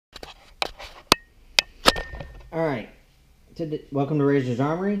Alright, welcome to Razor's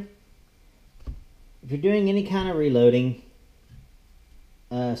Armory. If you're doing any kind of reloading,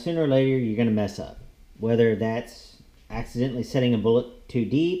 sooner or later you're going to mess up. Whether that's accidentally setting a bullet too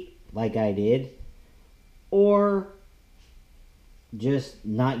deep, like I did, or just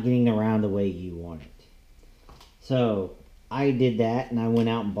not getting around the way you want it. So, I did that and I went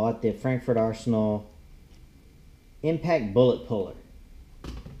out and bought the Frankford Arsenal Impact Bullet Puller.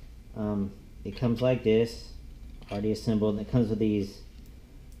 It comes like this. Already assembled, and it comes with these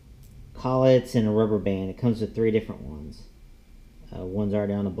collets and a rubber band. It comes with 3 different ones. One's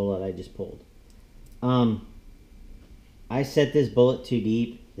already on a bullet I just pulled. I set this bullet too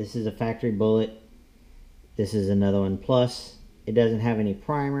deep. This is a factory bullet. This is another one. Plus, it doesn't have any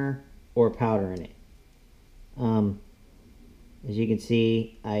primer or powder in it. As you can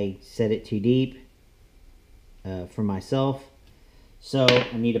see, I set it too deep for myself. So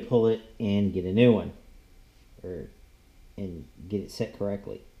I need to pull it and get a new one. And get it set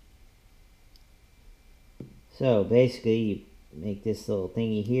correctly. So basically you make this little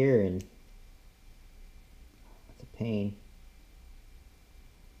thingy here, and it's a pain.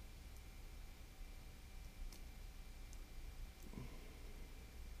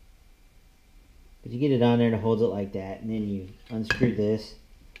 But you get it on there and it holds it like that, and then you unscrew this,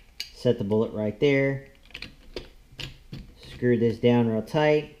 set the bullet right there, screw this down real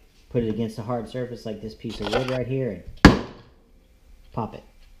tight, put it against a hard surface like this piece of wood right here, and pop it.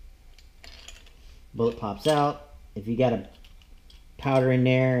 Bullet pops out. If you got a powder in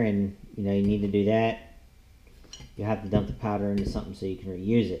there and you need to do that, you have to dump the powder into something so you can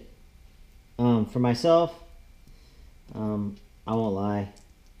reuse it. For myself, I won't lie,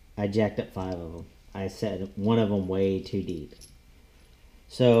 I jacked up 5 of them. I set one of them way too deep.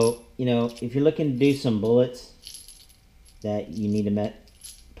 So, if you're looking to do some bullets that you need to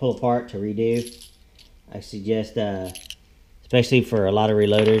pull apart to redo, I suggest, especially for a lot of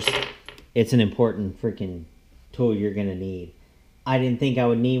reloaders, it's an important freaking tool you're going to need. I didn't think I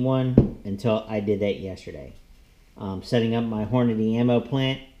would need one until I did that yesterday. Setting up my Hornady ammo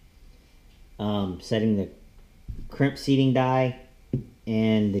plant, setting the crimp seating die,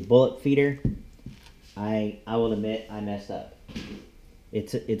 and the bullet feeder, I will admit I messed up.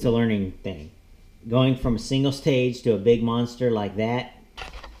 It's a learning thing. Going from a single stage to a big monster like that,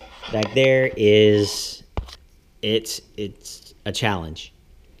 back there it's a challenge.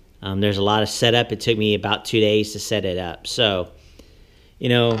 There's a lot of setup. It took me about 2 days to set it up. So,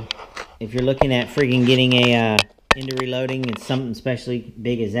 if you're looking at freaking getting into reloading and something especially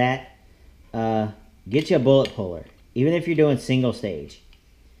big as that, get you a bullet puller. Even if you're doing single stage,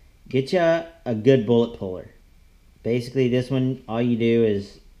 get you a good bullet puller. Basically, this one, all you do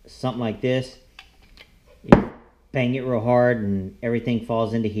is something like this. You bang it real hard and everything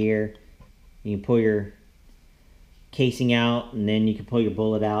falls into here. You can pull your casing out, and then you can pull your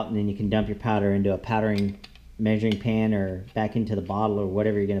bullet out, and then you can dump your powder into a powdering measuring pan or back into the bottle or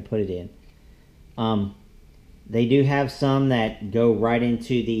whatever you're going to put it in. They do have some that go right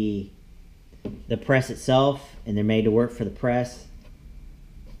into the press itself, and they're made to work for the press.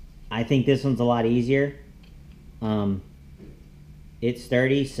 I think this one's a lot easier. It's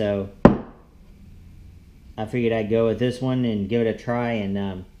sturdy, so I figured I'd go with this one and give it a try,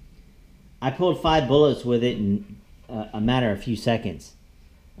 and I pulled 5 bullets with it in a matter of a few seconds.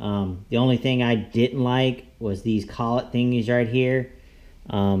 The only thing I didn't like was these collet thingies right here.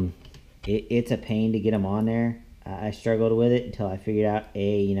 It's a pain to get them on there. I struggled with it until I figured out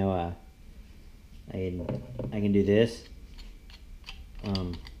I can do this.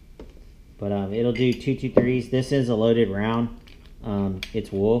 But it'll do 223s. This is a loaded round. It's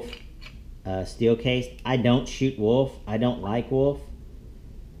Wolf, steel cased. I don't shoot Wolf. I don't like Wolf.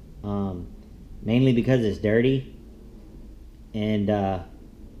 Mainly because it's dirty, and I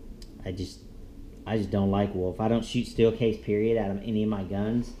just don't like Wolf. I don't shoot steel case period out of any of my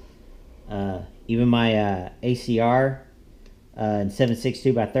guns. Even my ACR in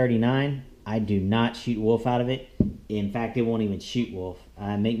 7.62x39, I do not shoot Wolf out of it. In fact, it won't even shoot Wolf.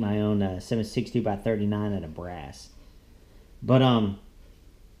 I make my own 7.62x39 out of brass. But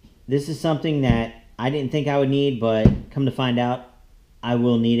this is something that I didn't think I would need, but come to find out, I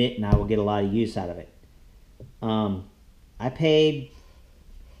will need it, and I will get a lot of use out of it. I paid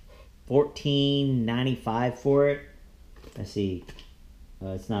 $14.95 for it. Let's see.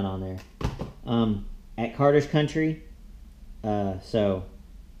 It's not on there. At Carter's Country. So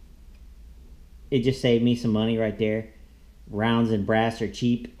it just saved me some money right there. Rounds and brass are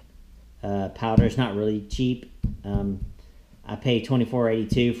cheap. Powder's not really cheap. I pay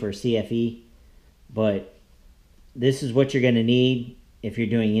 $24.82 for CFE, but this is what you're going to need if you're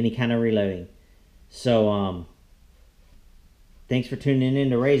doing any kind of reloading. So Thanks for tuning in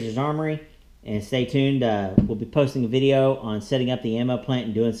to Razor's Armory. And stay tuned. We'll be posting a video on setting up the ammo plant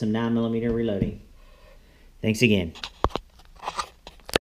and doing some 9mm reloading. Thanks again.